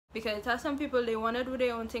Because there's some people, they want to do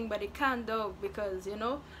their own thing but they can't though, because you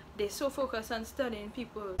know they're so focused on studying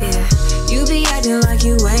people. Yeah, you be acting like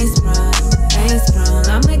you ain't sprung, ain't sprung.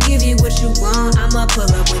 I'ma give you what you want. I'ma pull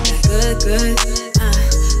up with that good,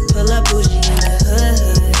 pull up bougie in the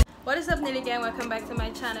hood. What is up, Neily gang? Welcome back to my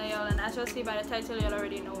channel, y'all. And as you'll see by the title, y'all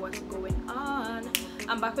already know what's going on.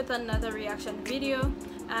 I'm back with another reaction video,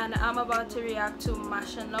 and I'm about to react to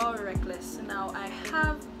Martian Reckless. Now I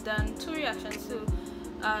have done two reactions to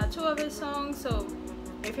two of his songs, so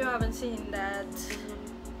if you haven't seen that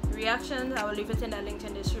reactions, I will leave it in the link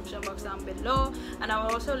in the description box down below, and I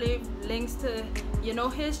will also leave links to, you know,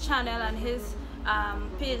 his channel and his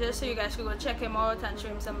pages, so you guys can go check him out and show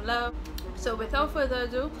him some love. So without further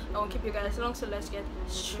ado, I won't keep you guys long, so let's get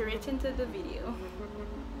straight into the video.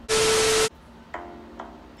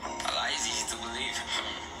 A lie is easy to believe,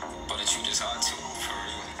 but the truth is hard to, for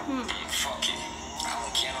real. Fuck it, I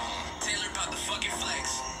don't care no more. Taylor about the fucking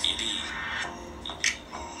flex.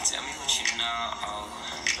 Tell me what you know,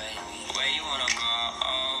 baby. Where you wanna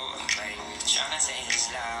go, baby. Tryna say this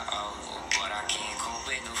loud, but I can't cope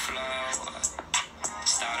with the flow.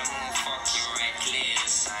 Start a move, fuck you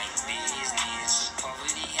reckless. I ain't business.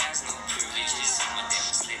 Poverty has no privileges. Some of them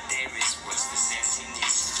slit their wrists. What's the sense in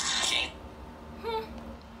this?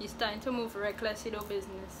 He's starting to move reckless, you know,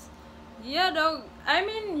 business. Yeah, dog. I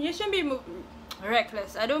mean, you shouldn't be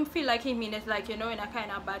reckless. I don't feel like he mean it like, you know, in a kind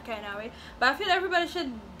of bad kind of way, but I feel everybody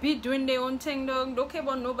should be doing their own thing, dog. Don't care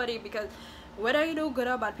about nobody, because whether you do good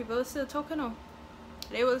or bad, people will still talk, you know.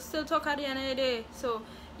 They will still talk at the end of the day. So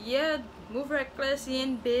yeah, move reckless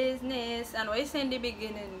in business, and what you say in the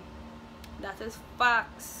beginning, that is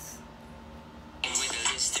facts. With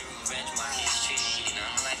a list to revenge my history.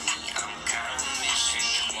 None like me, I'm kind of a mystery.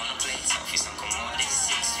 Wanna play tough, some come more than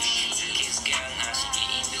 6 feet. Took his girl, now she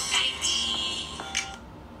getting the big D.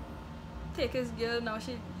 Take his girl, now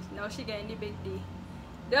she getting the big D.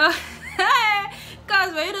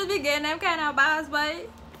 Cause when you just be getting them kind of bars, boy.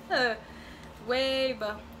 Way,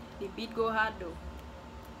 but the beat go hard though.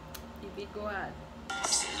 The beat go hard.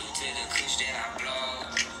 Salute to the kush that I blow.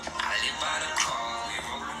 I live by the call, we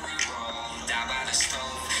roll. Die by the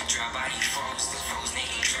stove, dry by the froze. The froze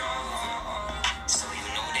nigga drove. So you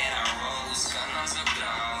know that I rose. Guns a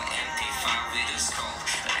blow, MP5 with a scope.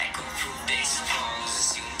 Like a proof they suppose.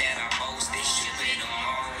 Assume that I boast, they strip it the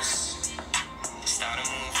most. Start a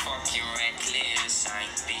move, fuck you reckless. I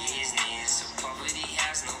ain't business. Poverty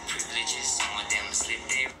has no privileges. Some of them slip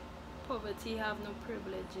their. Poverty have no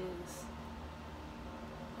privileges.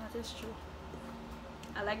 That is true.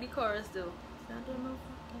 I like the chorus though. Not the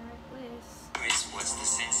motherfucking reckless. What's the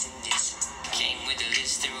sense in this? Came with a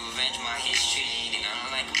list to revenge my history. Then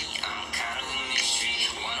unlike me, I'm kind of a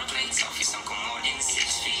mystery. Wanna play tough, some come more than 6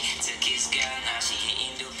 feet. Took his girl, now she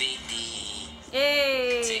hitting the big D.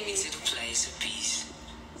 Hey! Take me to the place of peace.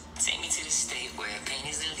 Take me to the state where pain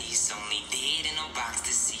is the least. Only dead in a box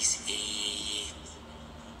deceased. Yeah.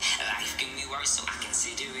 Life can be worse, so I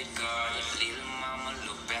consider it God. Little mama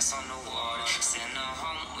look best on the wall. Send her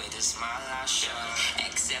home with a smile I shut.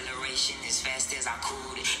 Acceleration as fast as I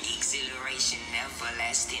could. Exhilaration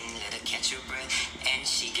everlasting. Let her catch her breath and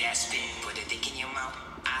she gasping. Put a dick in your mouth.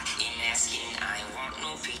 I ain't asking. I ain't want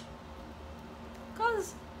no peace.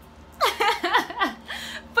 Cause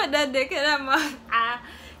put that dick in her mouth.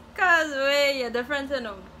 Cause way you're different, you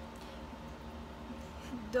know.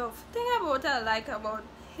 The thing about I like about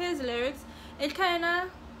his lyrics,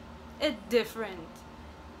 it different.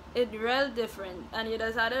 It real different, and you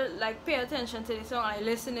just had to like pay attention to the song, like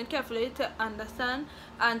listen it carefully to understand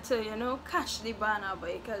and to, you know, catch the banner,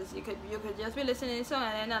 boy. Because you could just be listening to the song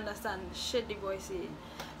and then understand shit the boy saying.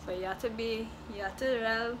 So you have to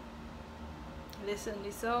real listen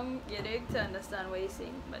the song, you dig, to understand what he's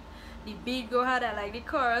saying. But the beat go hard. I like the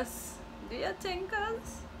chorus. Do you think,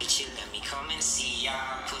 cuz? Let me come and see ya.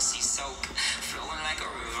 Pussy soak, flowing like a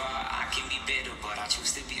river. I can be bitter, but I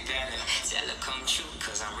choose to be better. Tell her come true,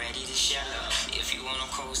 cause I'm ready to shell her. If you wanna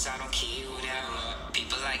coast, I don't care, whatever.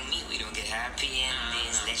 People like me, we don't get happy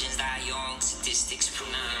endings. Legends die young, statistics prove.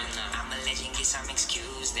 I'm a legend, guess I'm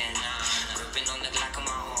excused. And gripping on the Glock of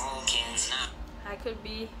my Hawkins. I could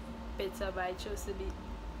be bitter, but I chose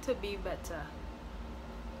to be better.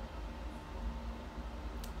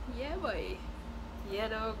 Yeah, boy. Yeah,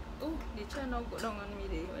 dog. Oh, the channel go down on me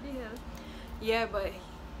there. What the hell? Yeah, boy.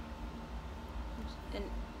 In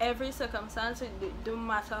every circumstance, it don't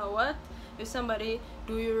matter what. If somebody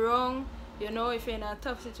do you wrong, you know, if you're in a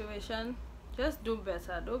tough situation, just do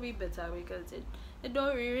better. Don't be better, because it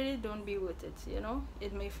don't really don't be with it, you know.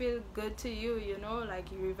 It may feel good to you, you know,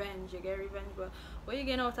 like you get revenge, but what you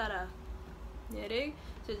getting out of that? You dig?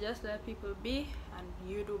 So just let people be and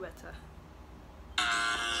you do better.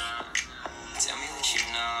 Tell me what you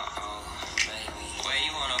know, baby. Where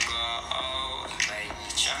you wanna go, baby?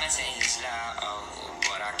 Tryna take this loud,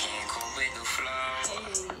 but I can't cope with the flow.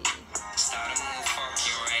 Start a move, fuck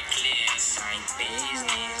your reckless. I ain't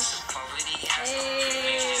business. Poverty has no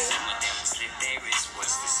privilege. Some of them slip their wrist.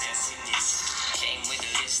 What's the sense in this? Came with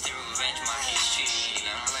a list to revenge my history.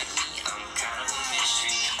 Not like me, I'm kind of a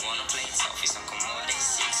mystery. Wanna play tough, I'm come more than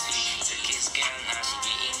 6 feet. Took his girl, now she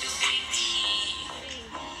getting the baby.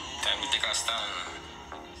 Time to take a stand.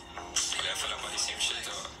 You left fell about the same shit,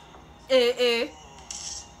 though. Yeah,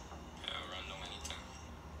 Random anytime.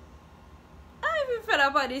 I even fell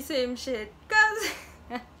about the same shit, cause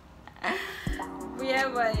yeah,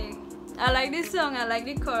 boy. I like this song. I like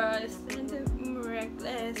the chorus.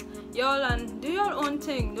 Reckless, y'all, and do your own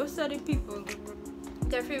thing. Don't study people.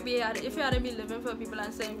 If you had to be living for people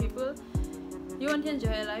and serving people, you won't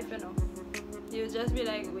enjoy your life, you know. You just be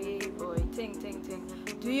like, wait, boy, think.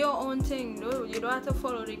 Do your own thing. No, you don't have to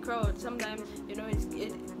follow the crowd. Sometimes, you know,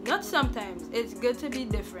 not sometimes. It's good to be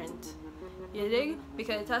different. You dig?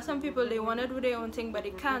 Because there's some people, they want to do their own thing, but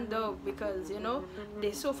they can't do because, you know,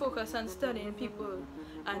 they're so focused on studying people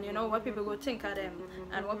and, you know, what people go think of them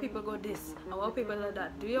and what people go this and what people do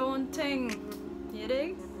that. Do your own thing. You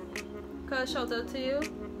dig? Cause shout out to you.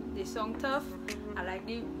 The song tough. I like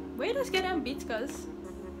the way just get them beats, cause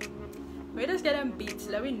we just get them beats.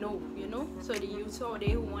 Let me know, you know. So the youth out there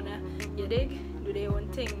who wanna, you dig, do their own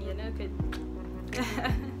thing, you know.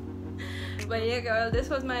 But yeah, girl, this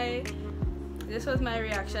was my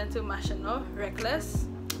reaction to Martian, Reckless.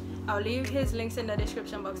 I'll leave his links in the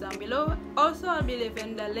description box down below. Also, I'll be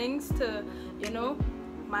leaving the links to, you know,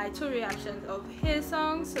 my 2 reactions of his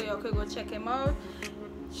songs, so y'all could go check him out.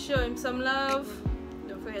 Show him some love.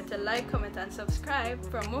 Don't forget to like, comment, and subscribe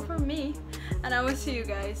for more from me. And I will see you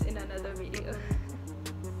guys in another video.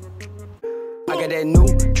 I got that new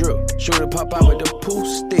drip, shooter pop out with the pool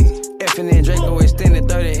stick. Effing and Draco extended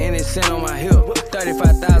 30 and it's sent on my hip.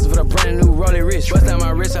 35,000 for the brand new rolling wrist. Bust out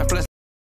my wrist, I flex.